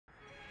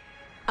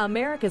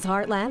America's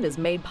Heartland is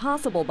made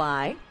possible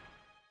by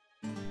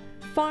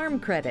Farm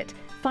Credit,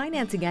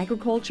 financing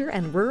agriculture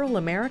and rural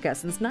America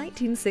since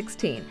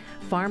 1916.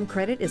 Farm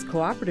Credit is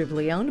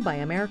cooperatively owned by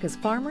America's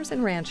farmers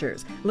and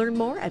ranchers. Learn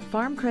more at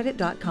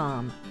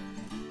farmcredit.com.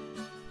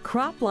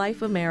 Crop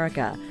Life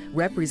America,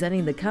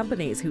 representing the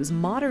companies whose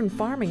modern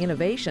farming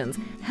innovations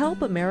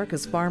help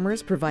America's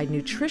farmers provide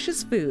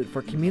nutritious food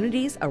for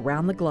communities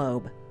around the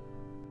globe.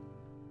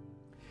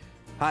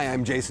 Hi,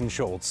 I'm Jason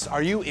Shoultz.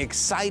 Are you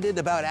excited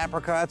about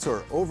apricots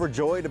or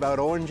overjoyed about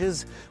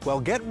oranges? Well,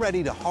 get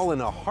ready to haul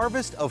in a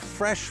harvest of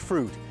fresh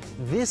fruit.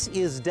 This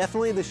is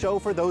definitely the show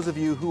for those of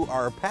you who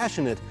are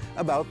passionate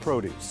about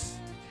produce.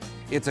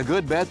 It's a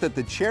good bet that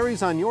the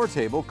cherries on your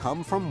table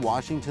come from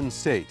Washington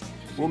State.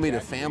 We'll meet a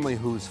family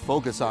whose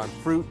focus on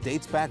fruit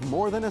dates back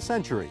more than a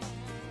century.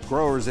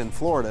 Growers in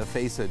Florida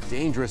face a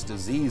dangerous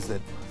disease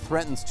that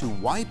threatens to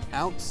wipe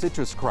out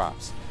citrus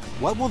crops.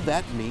 What will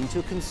that mean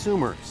to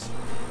consumers?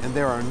 And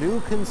there are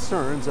new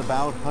concerns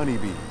about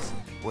honeybees.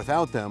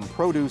 Without them,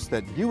 produce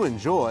that you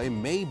enjoy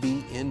may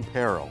be in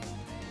peril.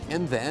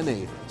 And then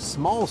a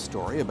small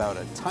story about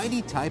a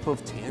tiny type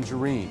of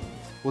tangerine.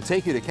 We'll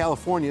take you to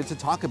California to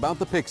talk about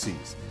the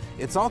pixies.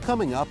 It's all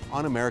coming up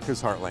on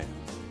America's Heartland.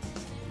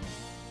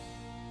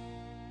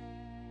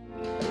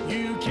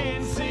 You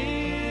can see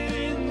it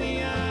in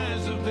the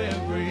eyes of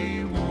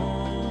every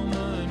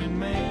woman and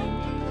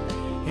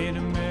man in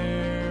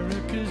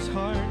America's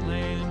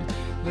heartland,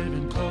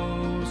 living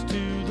close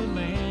to the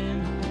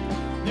land.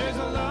 There's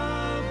a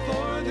love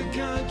for the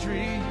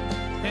country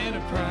and a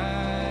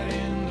pride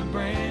in the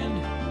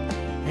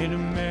brand. In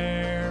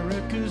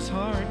America's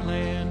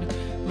heartland,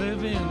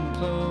 living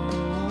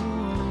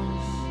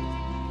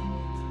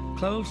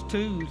close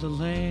to the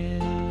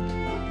land.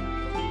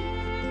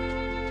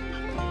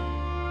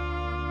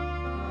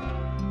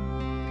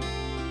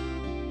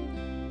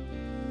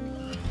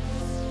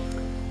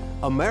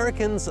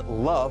 Americans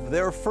love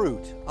their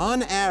fruit.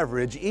 On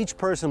average, each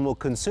person will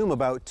consume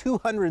about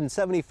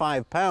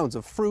 275 pounds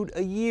of fruit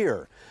a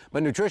year.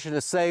 But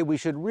nutritionists say we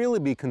should really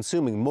be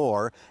consuming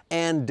more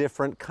and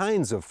different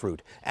kinds of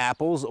fruit.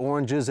 Apples,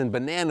 oranges, and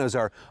bananas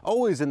are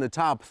always in the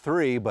top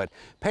 3, but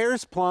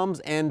pears,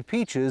 plums, and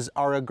peaches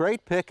are a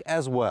great pick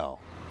as well.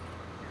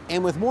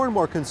 And with more and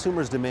more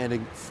consumers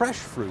demanding fresh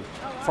fruit,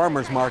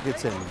 farmers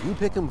markets and you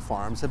pick 'em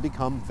farms have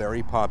become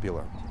very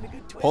popular.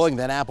 Pulling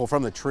that apple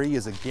from the tree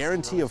is a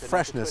guarantee of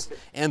freshness,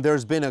 and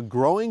there's been a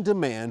growing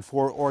demand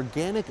for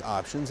organic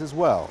options as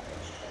well.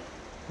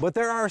 But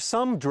there are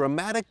some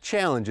dramatic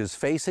challenges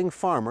facing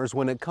farmers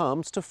when it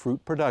comes to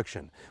fruit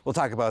production. We'll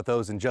talk about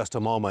those in just a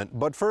moment,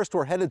 but first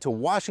we're headed to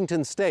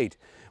Washington State,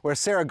 where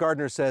Sarah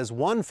Gardner says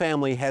one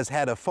family has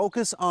had a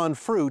focus on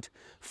fruit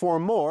for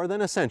more than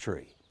a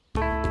century.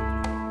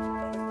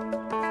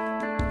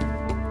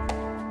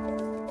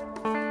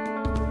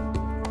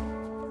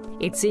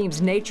 It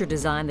seems nature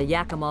designed the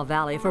Yakima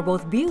Valley for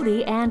both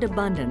beauty and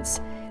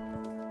abundance.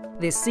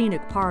 This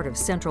scenic part of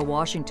central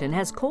Washington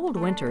has cold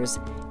winters,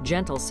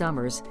 gentle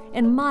summers,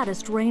 and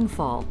modest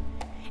rainfall.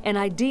 An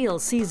ideal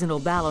seasonal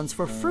balance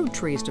for fruit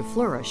trees to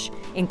flourish,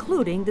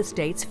 including the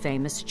state's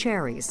famous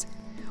cherries.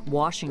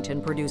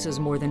 Washington produces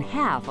more than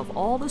half of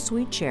all the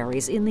sweet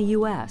cherries in the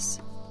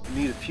U.S.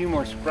 You need a few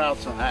more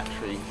sprouts on that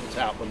tree. It's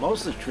out, but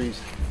most of the trees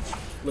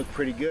look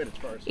pretty good as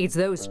far as... It's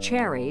those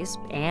cherries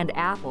and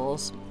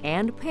apples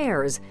and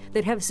pears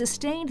that have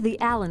sustained the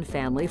Allen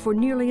family for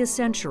nearly a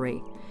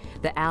century.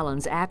 The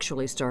Allens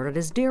actually started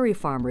as dairy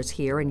farmers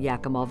here in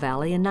Yakima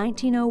Valley in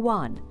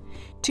 1901.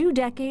 2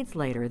 decades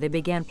later, they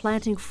began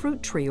planting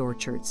fruit tree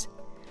orchards.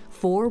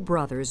 4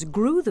 brothers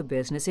grew the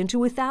business into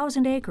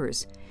 1,000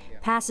 acres,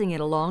 passing it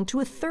along to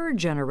a 3rd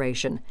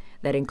generation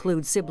that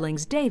includes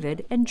siblings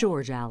David and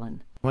George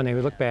Allen. When they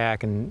look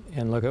back and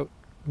look at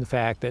the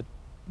fact that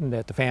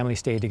the family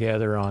stayed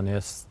together on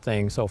this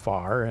thing so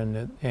far,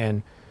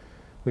 and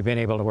we've been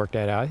able to work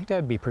that out, I think that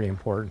would be pretty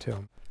important to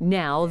them.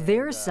 Now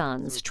their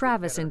sons,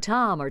 Travis and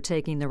Tom, are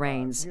taking the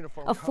reins.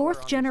 A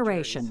 4th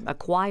generation,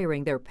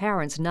 acquiring their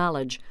parents'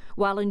 knowledge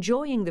while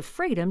enjoying the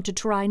freedom to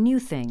try new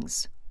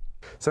things.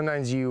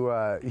 Sometimes you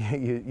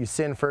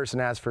sin first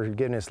and ask for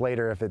forgiveness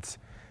later if it's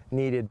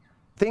needed.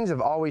 Things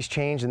have always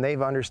changed, and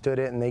they've understood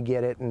it and they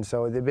get it, and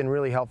so they've been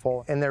really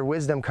helpful. And their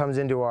wisdom comes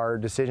into our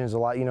decisions a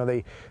lot. You know,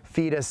 they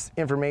feed us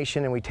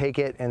information and we take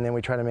it and then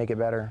we try to make it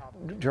better.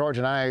 George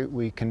and I,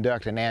 we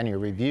conduct an annual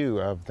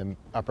review of the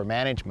upper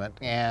management,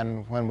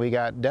 and when we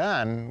got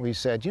done, we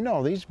said, you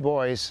know, these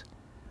boys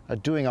are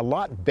doing a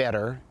lot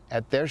better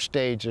at their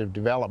stage of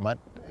development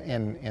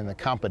in the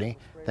company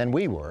than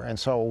we were. And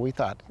so we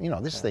thought, you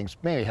know, this thing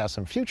maybe has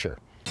some future.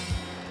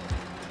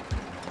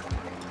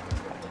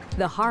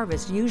 The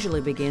harvest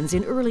usually begins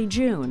in early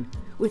June,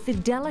 with the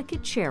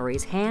delicate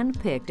cherries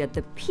hand-picked at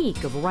the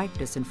peak of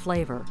ripeness and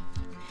flavor.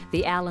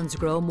 The Allens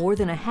grow more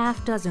than a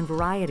half-dozen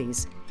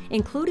varieties,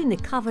 including the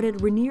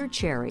coveted Rainier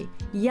cherry,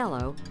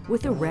 yellow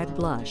with a red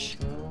blush.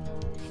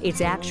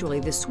 It's actually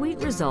the sweet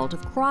result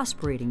of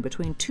crossbreeding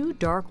between 2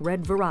 dark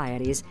red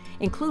varieties,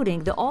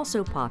 including the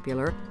also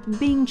popular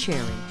Bing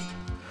cherry.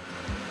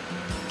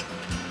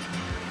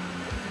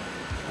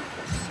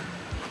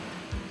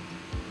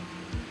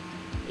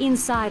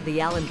 Inside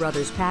the Allen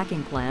Brothers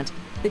packing plant,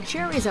 the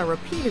cherries are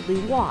repeatedly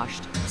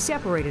washed,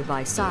 separated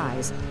by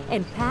size,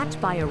 and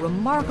packed by a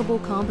remarkable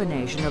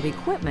combination of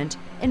equipment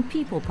and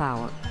people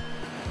power.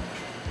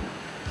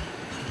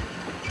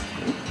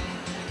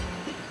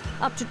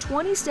 Up to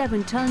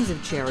 27 tons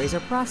of cherries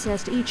are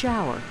processed each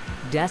hour,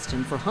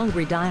 destined for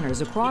hungry diners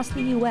across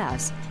the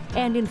U.S.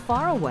 and in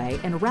faraway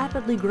and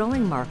rapidly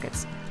growing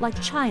markets like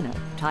China,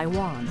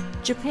 Taiwan,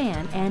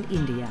 Japan, and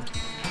India.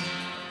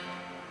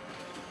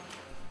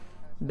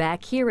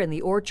 Back here in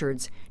the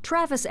orchards,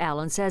 Travis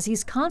Allen says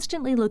he's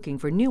constantly looking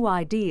for new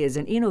ideas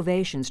and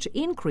innovations to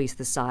increase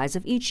the size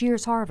of each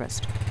year's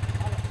harvest.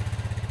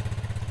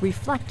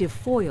 Reflective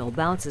foil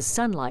bounces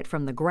sunlight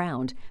from the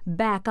ground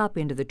back up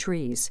into the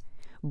trees.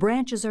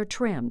 Branches are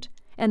trimmed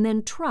and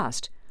then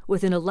trussed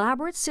with an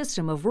elaborate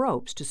system of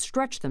ropes to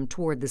stretch them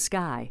toward the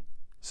sky.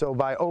 So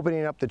by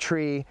opening up the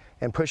tree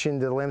and pushing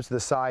the limbs to the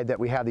side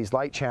that we have these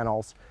light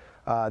channels,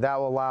 that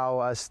will allow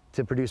us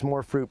to produce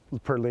more fruit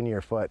per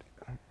linear foot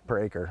per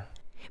acre.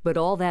 But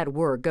all that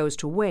work goes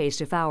to waste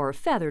if our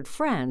feathered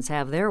friends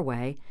have their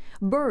way.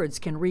 Birds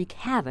can wreak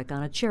havoc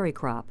on a cherry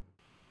crop.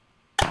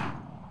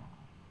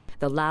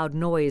 The loud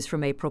noise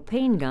from a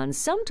propane gun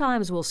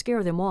sometimes will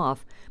scare them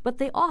off, but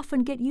they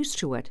often get used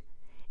to it.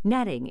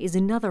 Netting is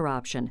another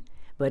option,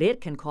 but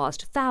it can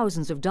cost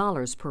thousands of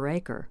dollars per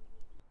acre.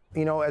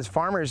 You know, as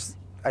farmers,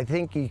 I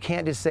think you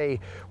can't just say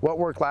what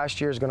worked last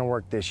year is going to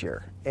work this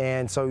year.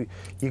 And so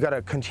you got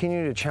to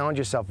continue to challenge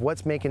yourself.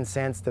 What's making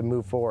sense to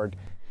move forward?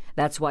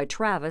 That's why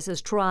Travis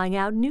is trying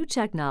out new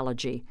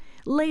technology,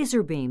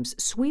 laser beams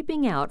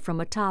sweeping out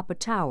from atop a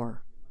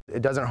tower.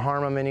 It doesn't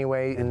harm them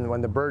anyway, and when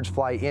the birds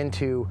fly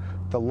into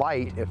the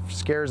light, it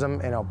scares them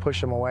and it'll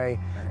push them away,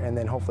 and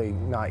then hopefully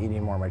not eat any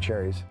more of my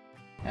cherries.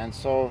 And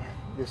so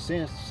this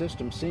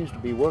system seems to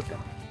be working.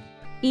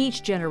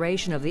 Each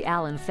generation of the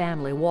Allen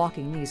family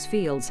walking these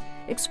fields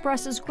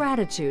expresses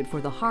gratitude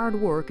for the hard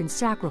work and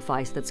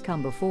sacrifice that's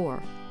come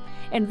before.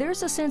 And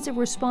there's a sense of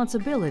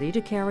responsibility to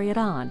carry it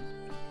on,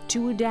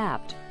 to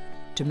adapt,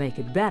 to make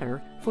it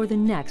better for the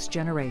next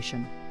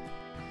generation.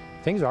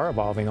 Things are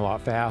evolving a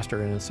lot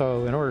faster, and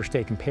so in order to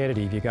stay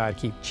competitive, you got to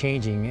keep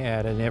changing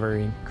at an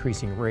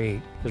ever-increasing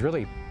rate. It's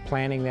really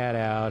planning that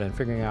out and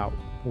figuring out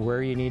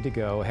where you need to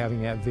go,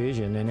 having that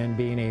vision, and then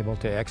being able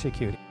to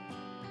execute it.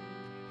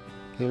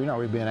 You know,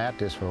 we've been at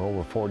this for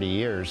over 40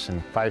 years,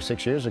 and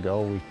 5-6 years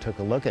ago, we took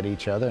a look at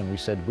each other and we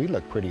said, we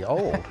look pretty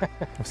old.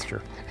 That's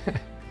true.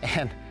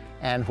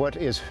 And what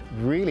is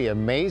really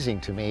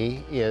amazing to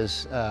me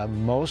is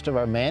most of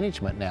our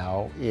management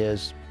now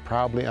is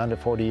probably under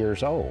 40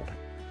 years old.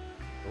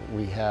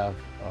 We have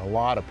a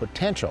lot of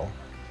potential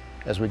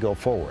as we go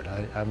forward.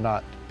 I'm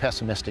not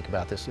pessimistic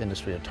about this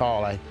industry at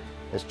all.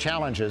 There's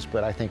challenges,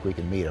 but I think we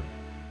can meet them.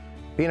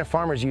 Being a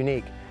farmer is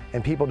unique,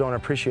 and people don't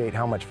appreciate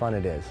how much fun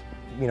it is.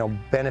 You know,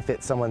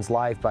 benefit someone's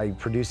life by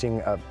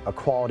producing a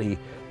quality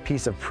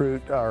piece of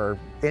fruit or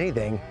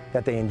anything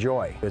that they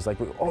enjoy. It's like,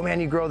 oh man,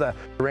 you grow the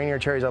Rainier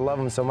cherries, I love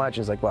them so much.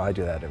 It's like, well, I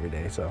do that every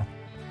day, so.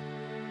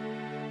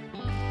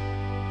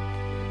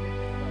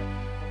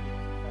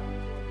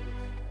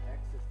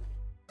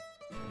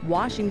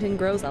 Washington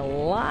grows a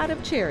lot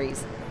of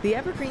cherries. The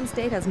evergreen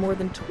state has more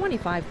than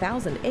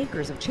 25,000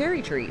 acres of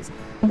cherry trees.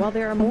 While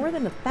there are more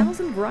than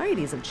 1,000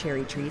 varieties of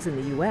cherry trees in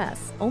the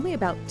U.S., only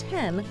about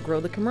 10 grow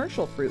the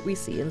commercial fruit we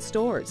see in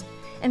stores.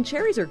 And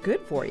cherries are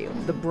good for you.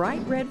 The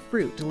bright red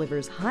fruit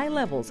delivers high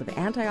levels of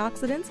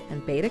antioxidants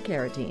and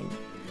beta-carotene.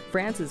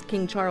 France's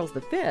King Charles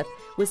V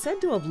was said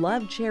to have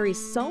loved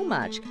cherries so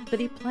much that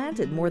he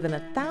planted more than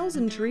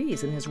 1,000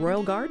 trees in his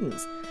royal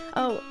gardens.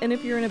 Oh, and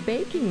if you're in a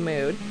baking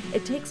mood,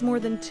 it takes more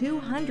than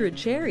 200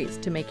 cherries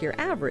to make your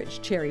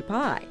average cherry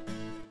pie.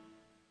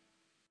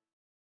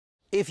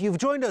 If you've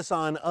joined us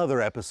on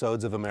other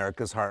episodes of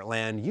America's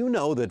Heartland, you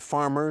know that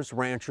farmers,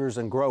 ranchers,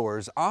 and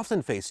growers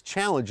often face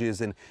challenges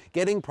in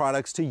getting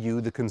products to you,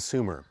 the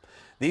consumer.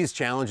 These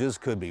challenges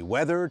could be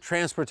weather,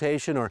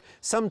 transportation, or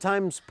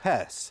sometimes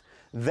pests.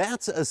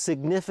 That's a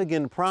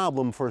significant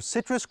problem for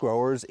citrus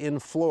growers in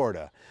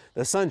Florida.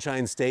 The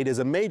Sunshine State is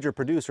a major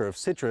producer of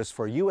citrus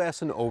for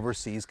U.S. and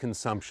overseas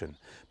consumption.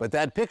 But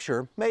that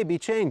picture may be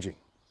changing.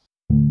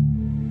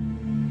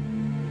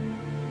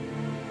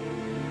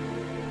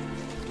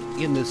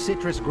 In the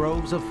citrus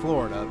groves of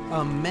Florida,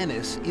 a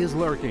menace is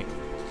lurking.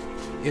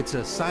 It's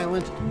a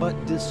silent but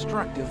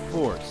destructive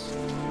force.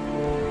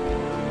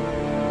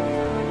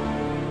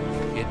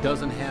 It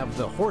doesn't have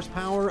the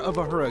horsepower of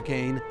a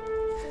hurricane,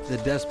 the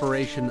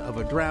desperation of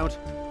a drought,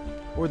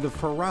 or the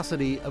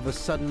ferocity of a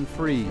sudden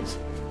freeze.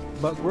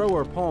 But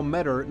grower Paul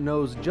Metter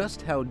knows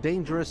just how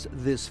dangerous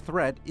this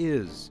threat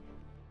is.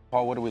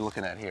 Paul, what are we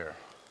looking at here?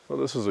 Well,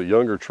 this is a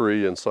younger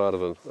tree inside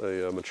of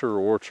a mature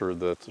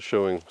orchard that's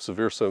showing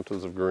severe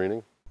symptoms of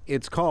greening.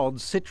 It's called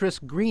citrus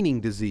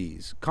greening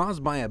disease,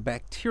 caused by a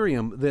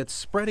bacterium that's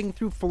spreading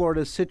through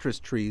Florida's citrus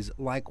trees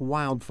like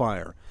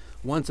wildfire.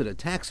 Once it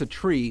attacks a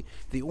tree,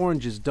 the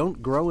oranges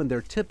don't grow in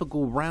their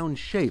typical round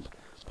shape.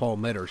 Paul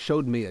Metter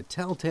showed me a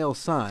telltale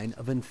sign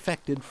of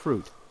infected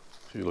fruit.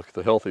 If you look at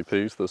the healthy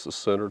piece, this is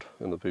centered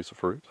in the piece of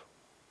fruit.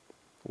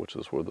 which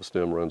is where the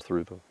stem runs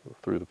through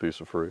the piece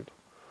of fruit.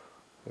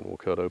 And we'll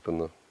cut open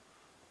the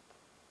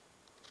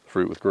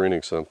fruit with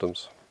greening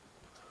symptoms.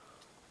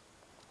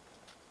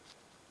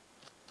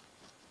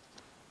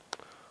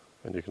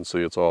 And you can see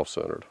it's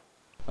off-centered.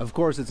 Of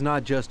course, it's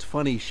not just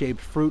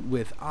funny-shaped fruit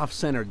with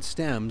off-centered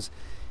stems.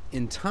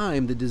 In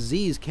time, the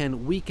disease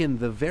can weaken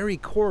the very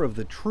core of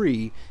the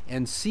tree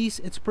and cease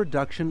its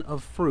production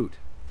of fruit.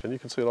 And you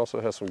can see it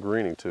also has some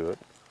greening to it.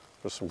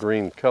 There's some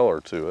green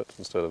color to it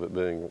instead of it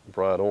being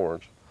bright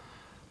orange.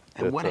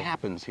 And what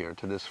happens here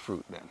to this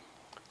fruit then?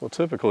 Well,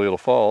 typically it'll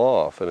fall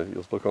off, and if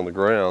you look on the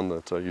ground,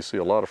 that you see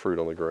a lot of fruit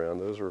on the ground.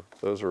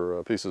 Those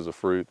are pieces of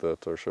fruit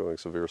that are showing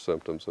severe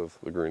symptoms of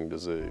the greening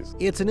disease.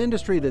 It's an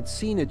industry that's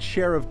seen its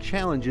share of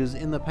challenges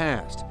in the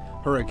past.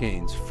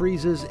 Hurricanes,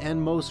 freezes,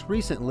 and most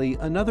recently,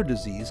 another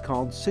disease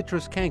called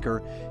citrus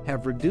canker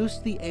have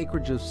reduced the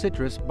acreage of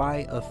citrus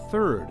by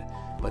 1/3.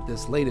 But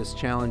this latest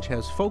challenge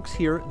has folks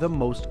here the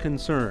most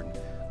concerned.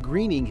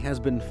 Greening has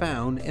been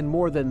found in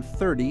more than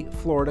 30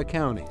 Florida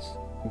counties.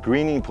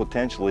 Greening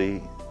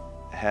potentially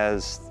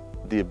has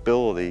the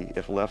ability,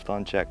 if left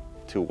unchecked,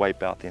 to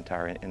wipe out the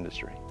entire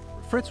industry.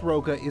 Fritz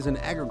Roca is an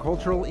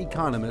agricultural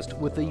economist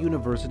with the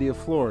University of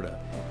Florida.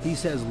 He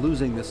says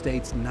losing the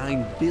state's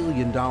 $9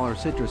 billion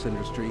citrus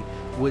industry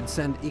would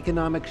send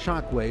economic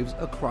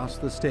shockwaves across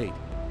the state.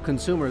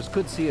 Consumers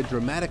could see a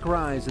dramatic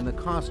rise in the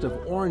cost of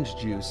orange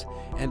juice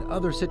and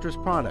other citrus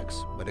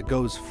products, but it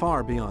goes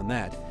far beyond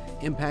that,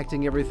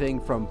 impacting everything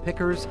from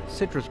pickers,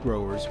 citrus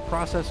growers,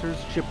 processors,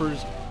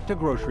 shippers, to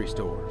grocery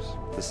stores.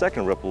 The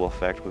second ripple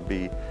effect would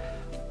be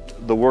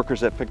the workers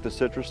that pick the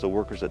citrus, the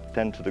workers that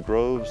tend to the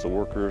groves, the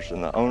workers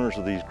and the owners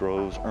of these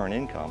groves earn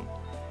income,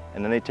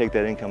 and then they take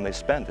that income, they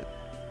spend it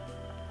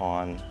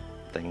on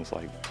things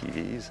like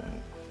TVs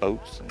and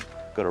boats and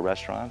go to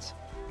restaurants.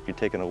 You're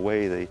taking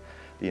away the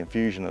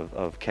infusion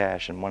of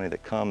cash and money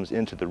that comes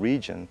into the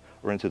region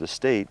or into the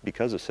state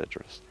because of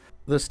citrus.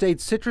 The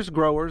state's citrus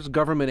growers,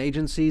 government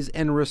agencies,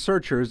 and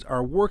researchers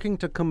are working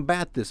to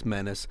combat this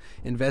menace,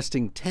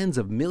 investing tens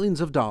of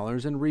millions of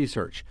dollars in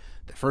research.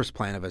 The first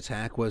plan of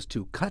attack was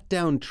to cut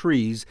down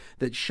trees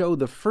that show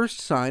the first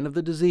sign of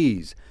the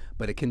disease,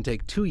 but it can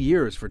take 2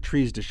 years for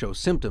trees to show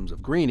symptoms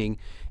of greening,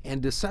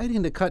 and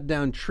deciding to cut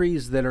down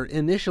trees that are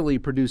initially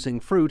producing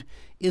fruit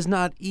is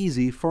not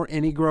easy for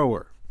any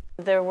grower.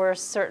 There were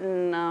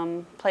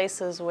certain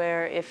places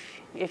where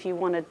if you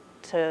wanted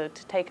to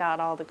take out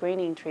all the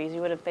greening trees,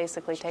 you would have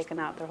basically taken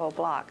out their whole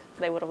block.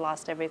 They would have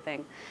lost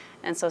everything.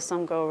 And so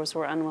some growers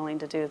were unwilling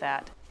to do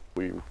that.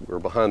 We were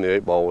behind the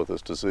 8 ball with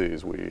this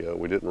disease. We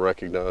didn't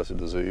recognize the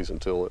disease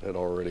until it had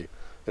already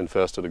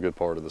infested a good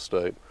part of the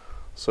state.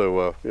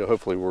 So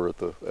hopefully we're at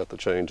the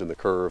change in the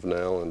curve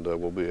now, and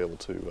we'll be able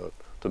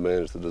to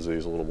manage the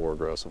disease a little more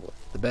aggressively.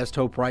 The best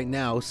hope right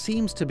now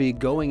seems to be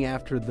going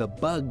after the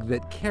bug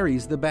that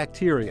carries the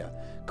bacteria.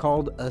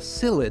 Called a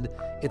psyllid,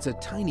 it's a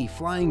tiny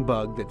flying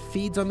bug that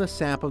feeds on the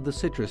sap of the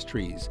citrus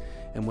trees.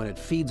 And when it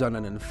feeds on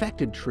an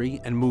infected tree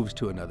and moves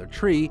to another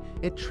tree,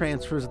 it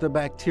transfers the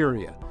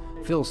bacteria.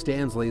 Phil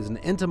Stansley is an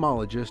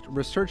entomologist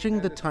researching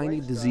the tiny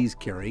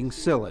disease-carrying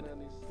psyllid.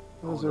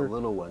 Those are the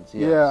little ones,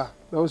 yes. Yeah,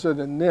 those are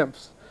the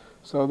nymphs.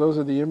 So those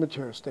are the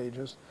immature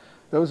stages.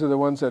 Those are the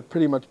ones that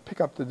pretty much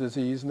pick up the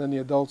disease, and then the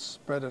adults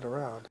spread it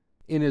around.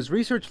 In his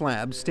research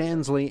lab,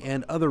 Stansley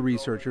and other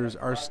researchers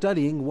are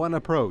studying one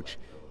approach: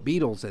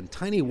 beetles and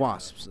tiny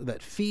wasps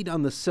that feed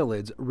on the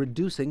psyllids,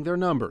 reducing their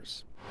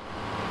numbers.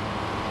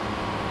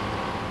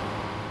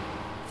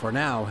 For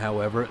now,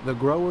 however, the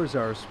growers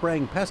are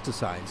spraying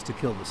pesticides to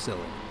kill the psyllid,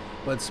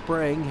 but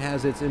spraying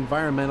has its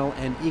environmental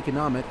and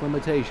economic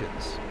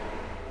limitations.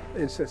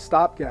 It's a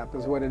stopgap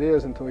is what it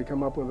is until we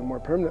come up with a more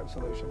permanent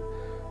solution.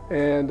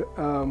 And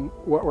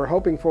what we're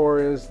hoping for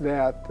is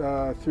that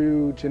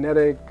through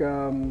genetic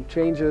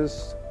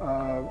changes,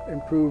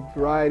 improved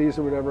varieties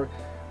or whatever,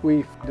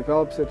 we've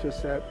developed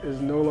citrus that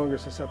is no longer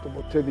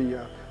susceptible to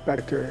the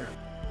bacteria.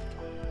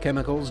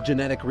 Chemicals,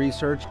 genetic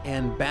research,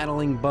 and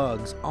battling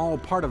bugs, all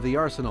part of the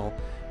arsenal.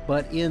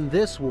 But in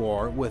this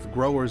war, with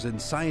growers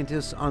and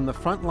scientists on the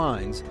front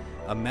lines,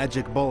 a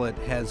magic bullet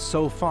has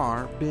so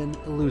far been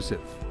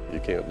elusive. You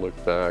can't look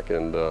back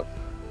and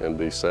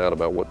be sad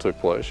about what took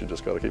place. You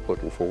just got to keep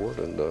looking forward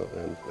and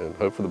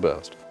hope for the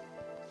best.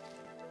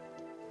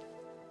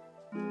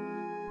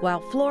 While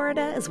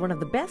Florida is one of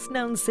the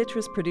best-known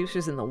citrus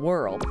producers in the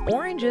world,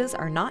 oranges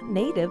are not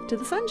native to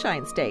the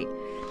Sunshine State.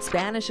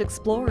 Spanish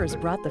explorers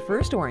brought the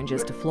first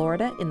oranges to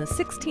Florida in the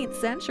 16th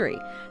century.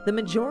 The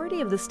majority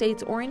of the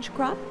state's orange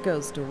crop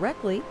goes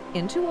directly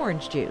into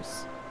orange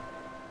juice.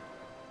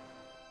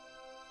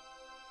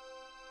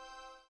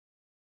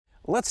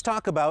 Let's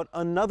talk about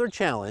another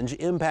challenge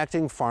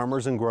impacting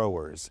farmers and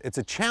growers. It's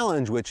a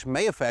challenge which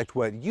may affect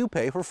what you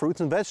pay for fruits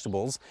and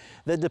vegetables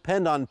that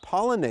depend on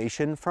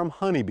pollination from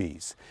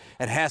honeybees.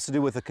 It has to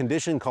do with a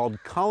condition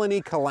called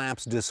colony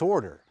collapse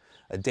disorder.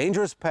 A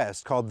dangerous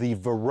pest called the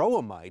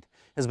varroa mite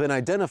has been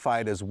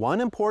identified as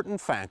one important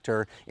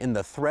factor in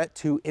the threat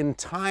to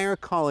entire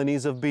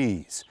colonies of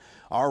bees.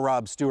 Our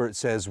Rob Stewart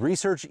says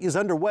research is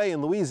underway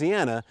in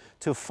Louisiana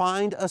to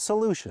find a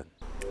solution.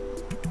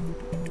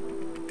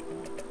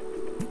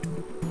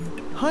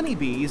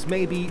 Honeybees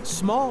may be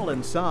small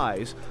in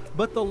size,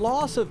 but the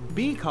loss of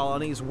bee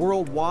colonies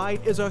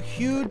worldwide is a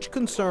huge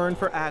concern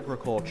for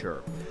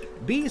agriculture.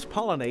 Bees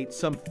pollinate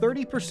some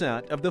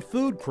 30% of the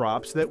food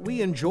crops that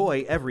we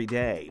enjoy every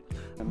day.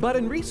 But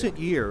in recent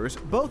years,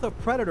 both a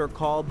predator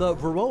called the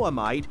varroa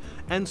mite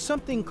and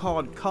something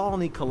called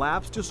colony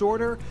collapse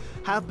disorder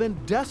have been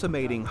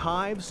decimating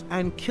hives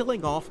and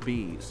killing off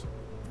bees.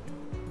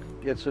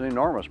 It's an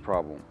enormous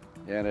problem,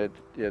 and it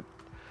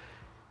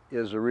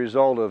is a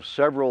result of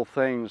several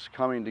things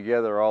coming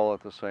together all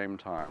at the same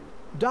time.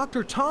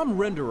 Dr. Tom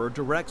Renderer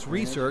directs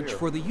research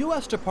for the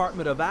U.S.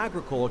 Department of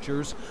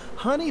Agriculture's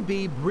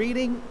Honeybee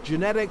Breeding,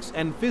 Genetics,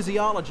 and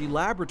Physiology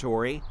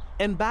Laboratory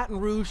in Baton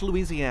Rouge,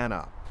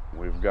 Louisiana.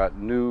 We've got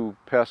new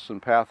pests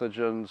and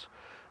pathogens.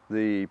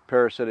 The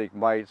parasitic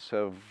mites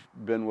have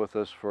been with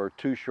us for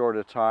too short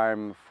a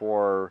time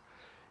for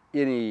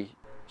any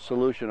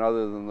solution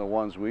other than the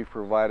ones we've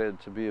provided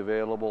to be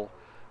available.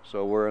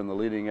 So we're in the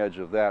leading edge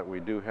of that. We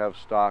do have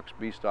stocks,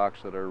 bee stocks,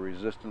 that are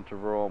resistant to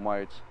varroa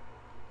mites.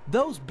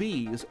 Those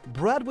bees,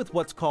 bred with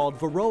what's called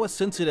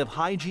varroa-sensitive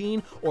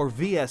hygiene, or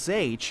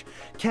VSH,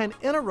 can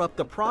interrupt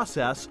the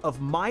process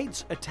of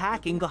mites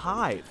attacking the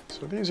hive.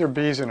 So these are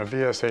bees in a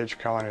VSH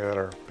colony that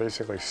are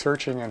basically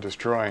searching and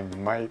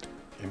destroying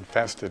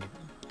mite-infested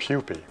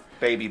pupae.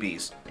 Baby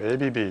bees.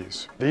 Baby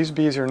bees. These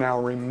bees are now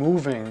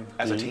removing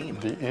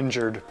the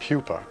injured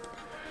pupa.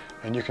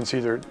 And you can see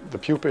the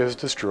pupa is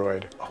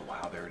destroyed. Oh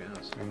wow, there it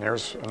is. And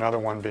there's another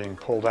one being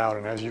pulled out,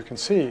 and as you can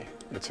see,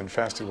 it's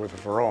infested with a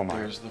varroa mite.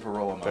 There's the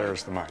varroa mite.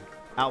 There's the mite.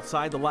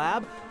 Outside the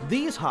lab,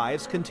 these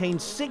hives contain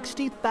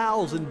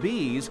 60,000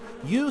 bees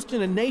used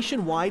in a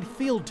nationwide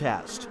field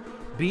test.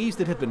 Bees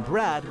that have been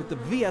bred with the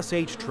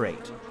VSH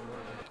trait.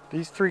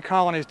 These 3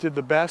 colonies did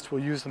the best.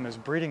 We'll use them as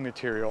breeding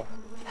material.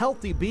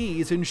 Healthy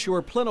bees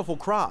ensure plentiful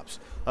crops,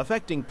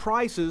 affecting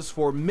prices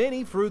for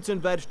many fruits and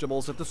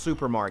vegetables at the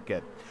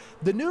supermarket.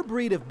 The new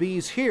breed of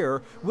bees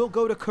here will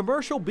go to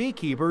commercial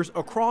beekeepers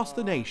across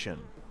the nation.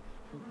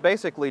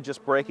 Basically,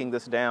 just breaking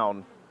this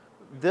down,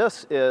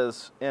 this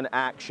is in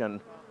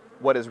action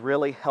what is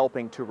really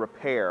helping to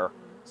repair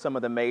some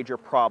of the major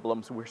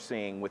problems we're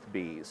seeing with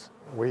bees.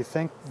 We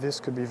think this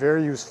could be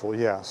very useful,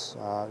 yes.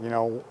 You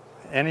know,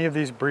 any of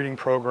these breeding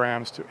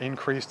programs to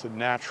increase the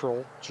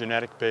natural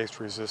genetic-based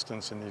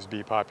resistance in these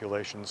bee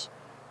populations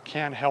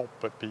can help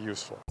but be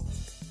useful.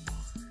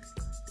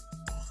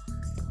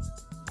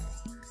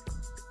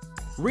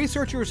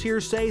 Researchers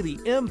here say the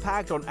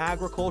impact on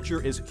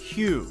agriculture is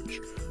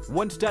huge.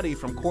 One study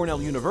from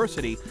Cornell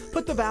University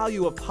put the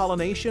value of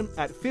pollination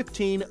at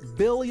 $15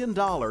 billion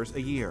a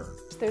year.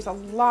 There's a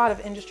lot of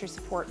industry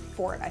support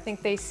for it. I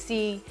think they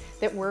see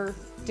that we're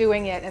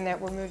doing it and that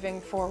we're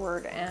moving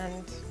forward,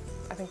 and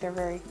I think they're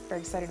very, very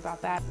excited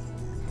about that.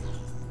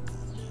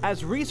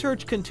 As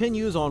research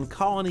continues on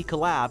colony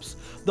collapse,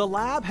 the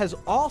lab has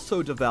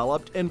also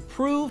developed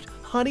improved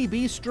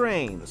honeybee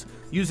strains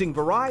using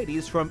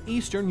varieties from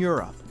Eastern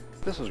Europe.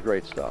 This is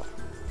great stuff.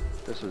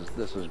 This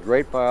is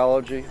great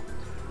biology.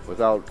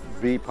 Without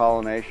bee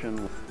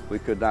pollination, we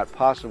could not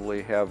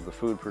possibly have the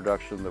food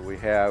production that we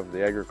have,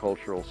 the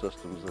agricultural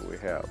systems that we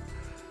have.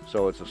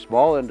 So it's a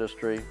small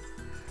industry,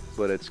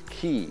 but it's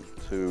key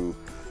to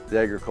the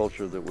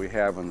agriculture that we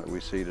have and that we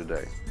see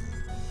today.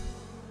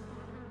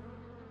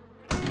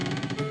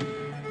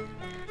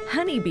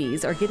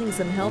 Honeybees are getting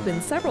some help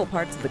in several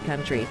parts of the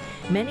country.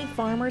 Many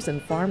farmers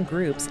and farm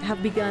groups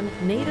have begun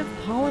native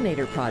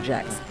pollinator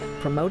projects,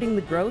 promoting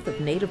the growth of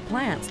native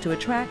plants to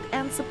attract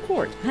and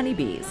support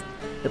honeybees.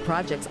 The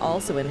projects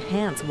also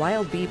enhance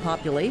wild bee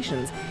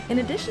populations, in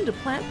addition to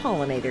plant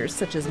pollinators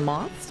such as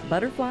moths,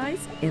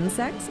 butterflies,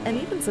 insects, and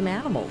even some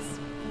animals.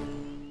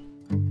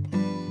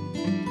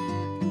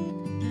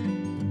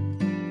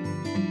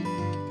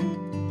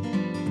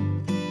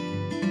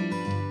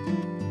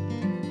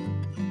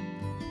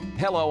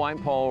 Hello,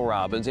 I'm Paul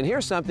Robbins, and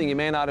here's something you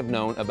may not have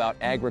known about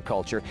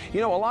agriculture.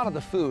 You know, a lot of the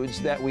foods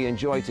that we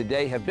enjoy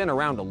today have been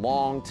around a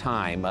long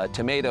time.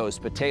 Tomatoes,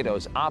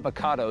 potatoes,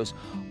 avocados,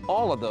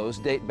 all of those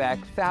date back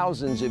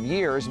thousands of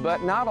years,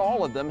 but not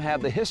all of them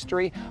have the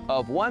history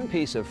of one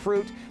piece of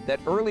fruit that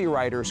early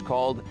writers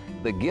called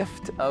the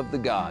gift of the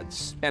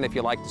gods. And if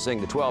you like to sing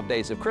the 12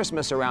 days of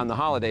Christmas around the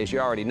holidays, you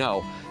already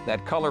know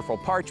that colorful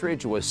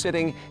partridge was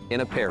sitting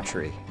in a pear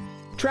tree.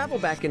 Travel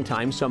back in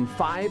time some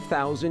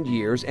 5,000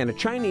 years, and a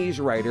Chinese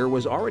writer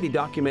was already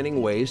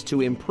documenting ways to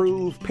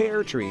improve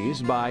pear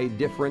trees by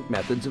different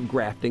methods of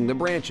grafting the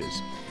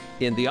branches.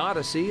 In the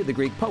Odyssey, the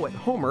Greek poet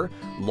Homer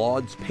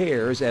lauds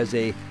pears as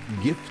a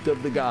gift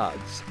of the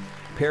gods.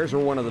 Pears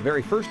were one of the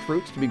very first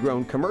fruits to be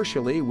grown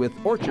commercially, with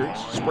orchards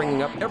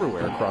springing up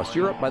everywhere across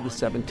Europe by the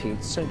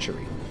 17th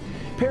century.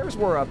 Pears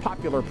were a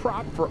popular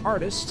prop for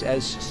artists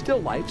as still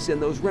lifes in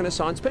those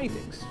Renaissance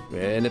paintings.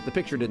 And if the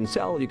picture didn't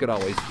sell, you could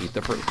always eat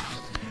the fruit.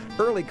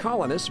 Early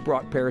colonists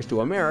brought pears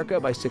to America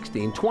by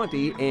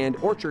 1620, and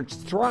orchards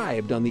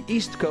thrived on the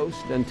East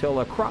Coast until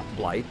a crop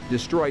blight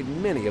destroyed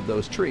many of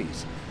those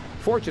trees.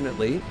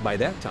 Fortunately, by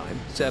that time,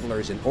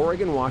 settlers in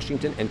Oregon,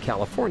 Washington, and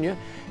California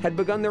had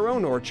begun their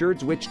own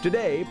orchards, which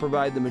today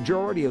provide the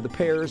majority of the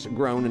pears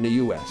grown in the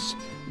U.S.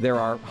 There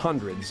are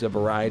hundreds of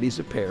varieties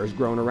of pears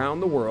grown around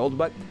the world,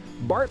 but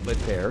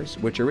Bartlett pears,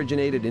 which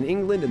originated in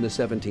England in the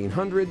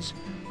 1700s,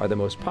 are the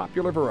most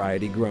popular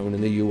variety grown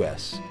in the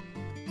U.S.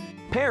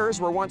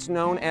 Pears were once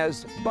known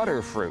as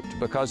butterfruit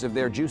because of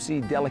their juicy,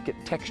 delicate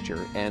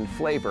texture and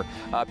flavor.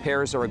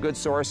 Pears are a good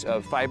source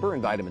of fiber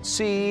and vitamin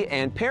C,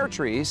 and pear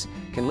trees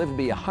can live to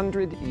be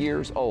 100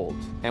 years old.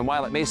 And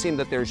while it may seem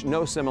that there's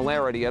no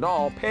similarity at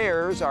all,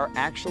 pears are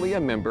actually a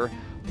member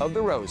of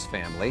the rose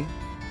family,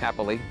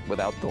 happily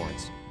without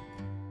thorns.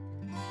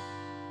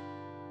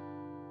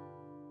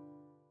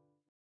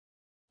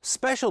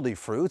 Specialty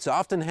fruits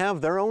often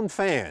have their own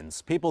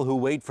fans, people who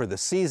wait for the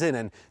season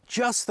and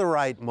just the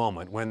right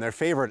moment when their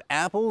favorite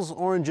apples,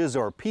 oranges,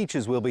 or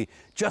peaches will be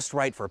just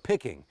right for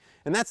picking.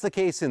 And that's the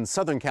case in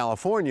Southern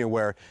California,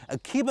 where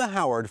Akiba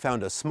Howard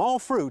found a small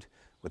fruit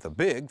with a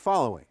big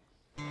following.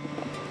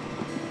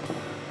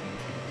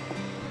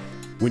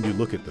 When you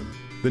look at them,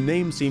 the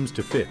name seems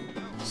to fit.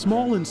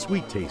 Small and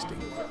sweet tasting,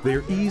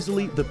 they're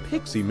easily the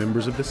pixie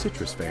members of the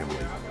citrus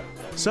family.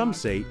 Some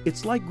say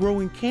it's like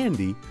growing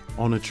candy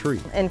on a tree.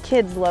 And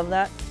kids love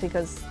that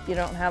because you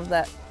don't have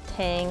that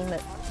tang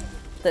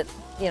that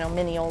you know,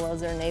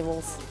 Mineolas or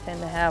Navels tend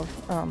to have.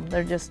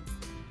 They're just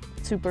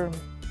super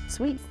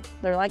sweet.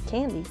 They're like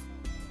candy.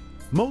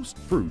 Most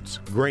fruits,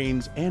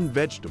 grains, and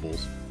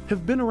vegetables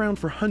have been around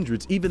for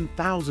hundreds, even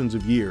thousands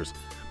of years.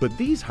 But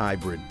these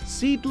hybrid,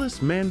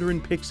 seedless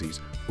mandarin pixies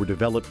were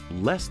developed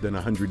less than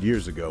 100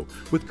 years ago,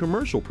 with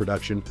commercial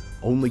production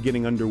only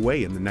getting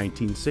underway in the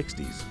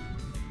 1960s.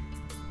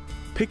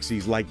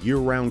 Pixies like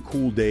year-round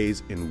cool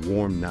days and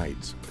warm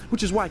nights,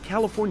 which is why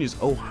California's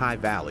Ojai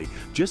Valley,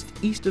 just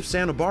east of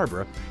Santa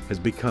Barbara, has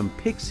become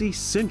Pixie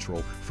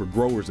Central for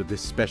growers of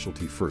this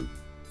specialty fruit.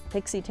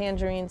 Pixie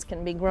tangerines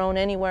can be grown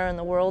anywhere in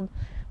the world,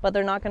 but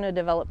they're not going to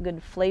develop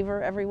good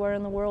flavor everywhere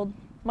in the world.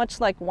 Much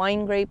like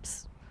wine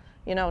grapes,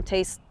 you know,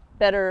 taste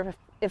better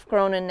if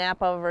grown in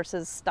Napa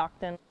versus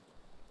Stockton.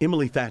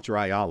 Emily Thatcher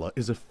Ayala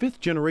is a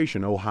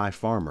fifth-generation Ojai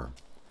farmer.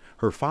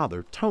 Her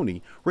father,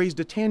 Tony, raised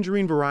a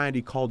tangerine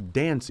variety called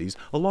Dancy's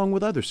along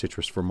with other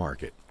citrus for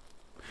market.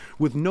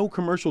 With no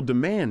commercial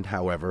demand,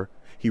 however,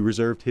 he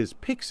reserved his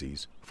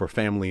pixies for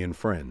family and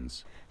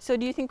friends. So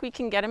do you think we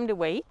can get him to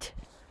wait?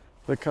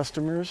 The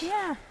customers?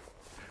 Yeah.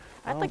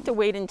 I'd like to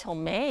wait until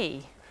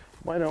May.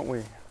 Why don't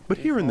we? But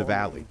here in the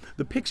valley,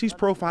 the Pixies'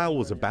 profile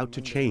was about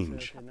to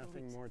change.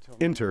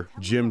 Enter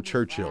Jim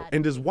Churchill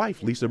and his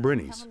wife, Lisa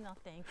Brennies.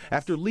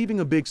 After leaving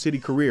a big city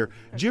career,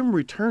 Jim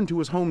returned to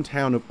his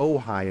hometown of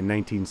Ojai in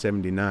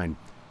 1979.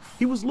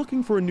 He was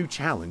looking for a new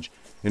challenge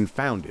and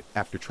found it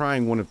after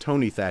trying one of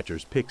Tony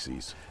Thatcher's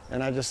Pixies.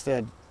 And I just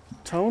said,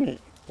 Tony,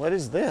 what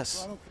is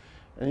this?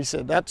 And he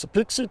said, that's a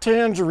Pixie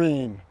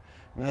tangerine.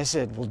 And I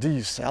said, well, do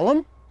you sell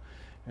them?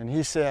 And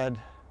he said,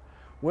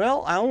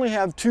 well, I only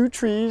have 2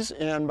 trees,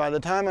 and by the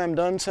time I'm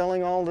done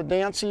selling all the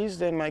Dancies,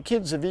 then my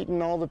kids have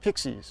eaten all the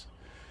Pixies.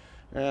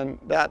 And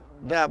that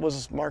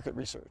was market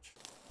research.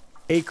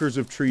 Acres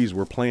of trees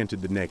were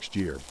planted the next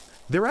year.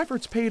 Their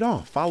efforts paid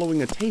off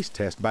following a taste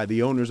test by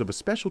the owners of a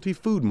specialty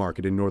food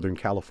market in Northern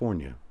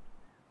California.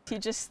 He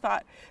just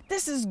thought,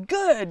 this is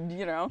good,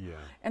 you know? Yeah.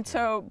 And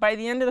so by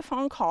the end of the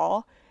phone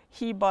call,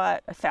 he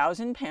bought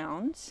 1,000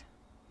 pounds,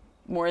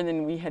 more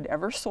than we had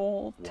ever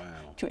sold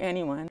to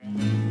anyone.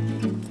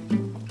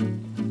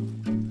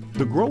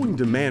 The growing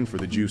demand for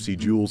the juicy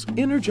jewels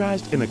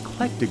energized an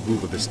eclectic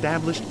group of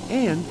established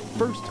and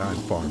first-time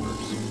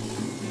farmers.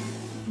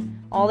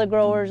 All the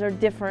growers are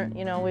different.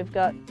 You know, we've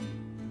got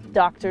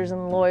doctors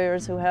and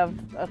lawyers who have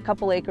a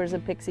couple acres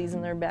of pixies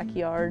in their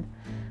backyard.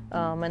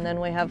 And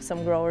then we have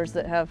some growers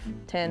that have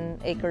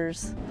 10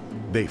 acres.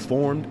 They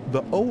formed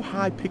the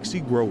Ojai Pixie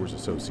Growers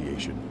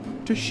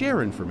Association to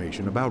share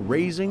information about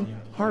raising,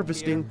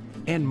 harvesting,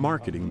 and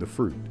marketing the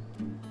fruit.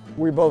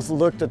 We both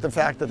looked at the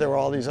fact that there were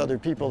all these other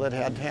people that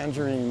had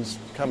tangerines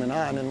coming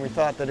on, and we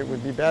thought that it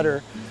would be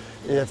better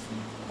if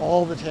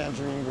all the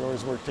tangerine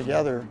growers worked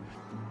together.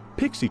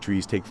 Pixie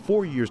trees take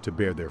 4 years to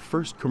bear their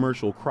first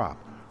commercial crop,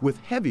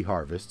 with heavy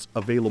harvests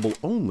available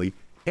only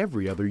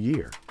every other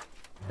year.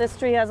 This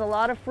tree has a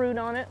lot of fruit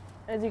on it,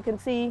 as you can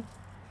see,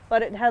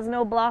 but it has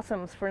no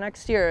blossoms for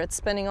next year. It's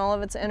spending all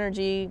of its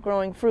energy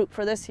growing fruit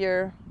for this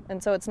year,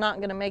 and so it's not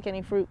going to make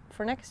any fruit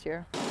for next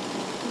year.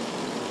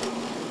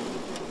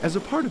 As a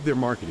part of their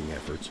marketing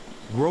efforts,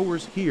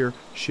 growers here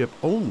ship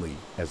only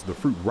as the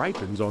fruit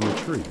ripens on the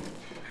tree.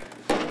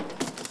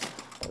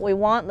 We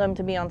want them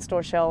to be on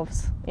store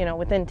shelves, you know,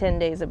 within 10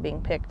 days of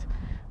being picked,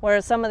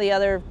 whereas some of the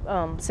other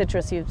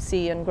citrus you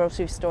see in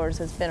grocery stores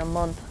has been a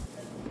month.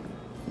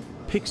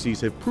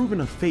 Pixies have proven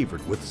a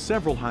favorite with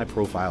several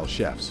high-profile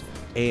chefs,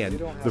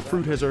 and the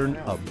fruit has earned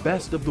a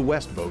Best of the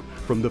West vote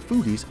from the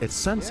foodies at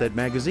Sunset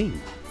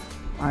magazine.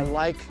 I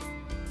like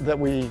that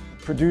we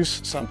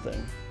produce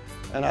something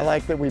and I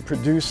like that we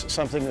produce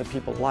something that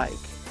people like.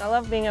 I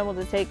love being able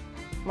to take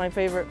my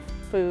favorite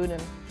food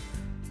and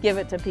give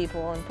it to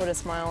people and put a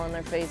smile on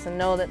their face and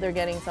know that they're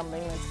getting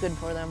something that's good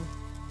for them.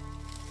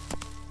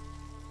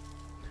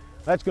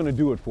 That's going to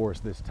do it for us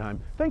this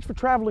time. Thanks for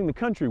traveling the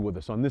country with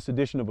us on this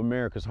edition of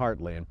America's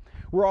Heartland.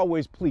 We're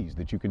always pleased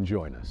that you can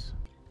join us.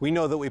 We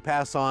know that we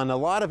pass on a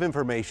lot of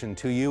information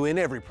to you in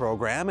every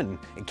program, and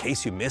in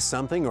case you missed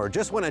something or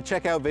just want to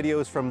check out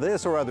videos from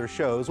this or other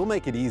shows, we'll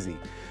make it easy.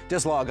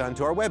 Just log on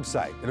to our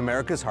website at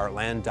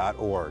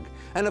americasheartland.org.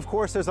 And of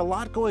course, there's a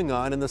lot going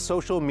on in the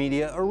social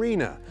media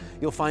arena.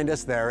 You'll find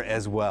us there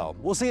as well.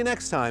 We'll see you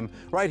next time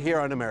right here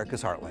on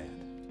America's Heartland.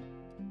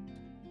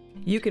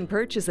 You can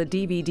purchase a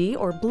DVD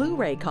or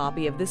Blu-ray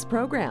copy of this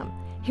program.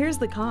 Here's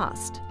the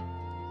cost.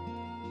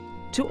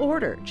 To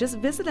order, just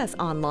visit us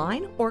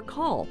online or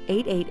call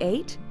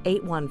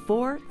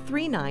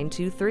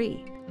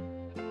 888-814-3923.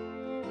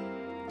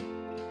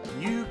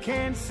 You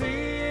can see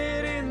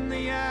it in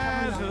the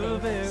eyes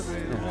of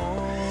every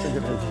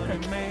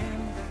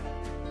man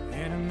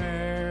in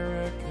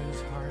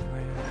America's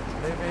heartland,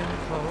 living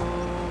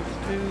close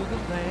to the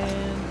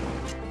land.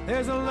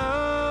 There's a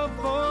love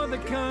for the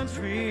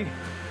country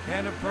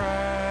and a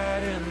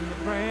pride in the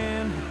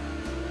brand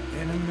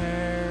in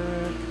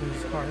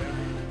America's heartland.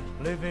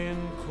 Living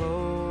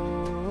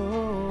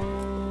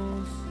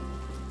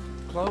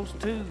close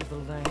to the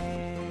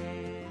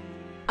land.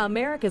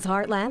 America's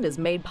Heartland is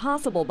made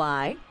possible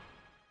by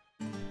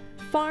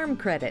Farm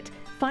Credit,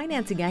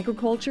 financing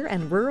agriculture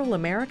and rural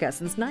America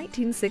since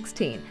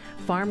 1916.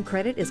 Farm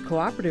Credit is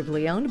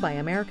cooperatively owned by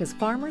America's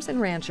farmers and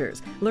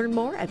ranchers. Learn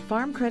more at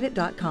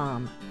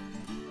farmcredit.com.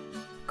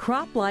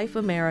 Crop Life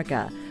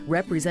America,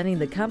 representing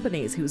the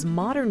companies whose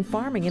modern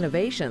farming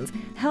innovations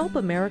help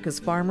America's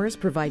farmers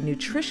provide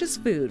nutritious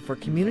food for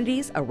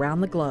communities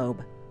around the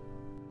globe.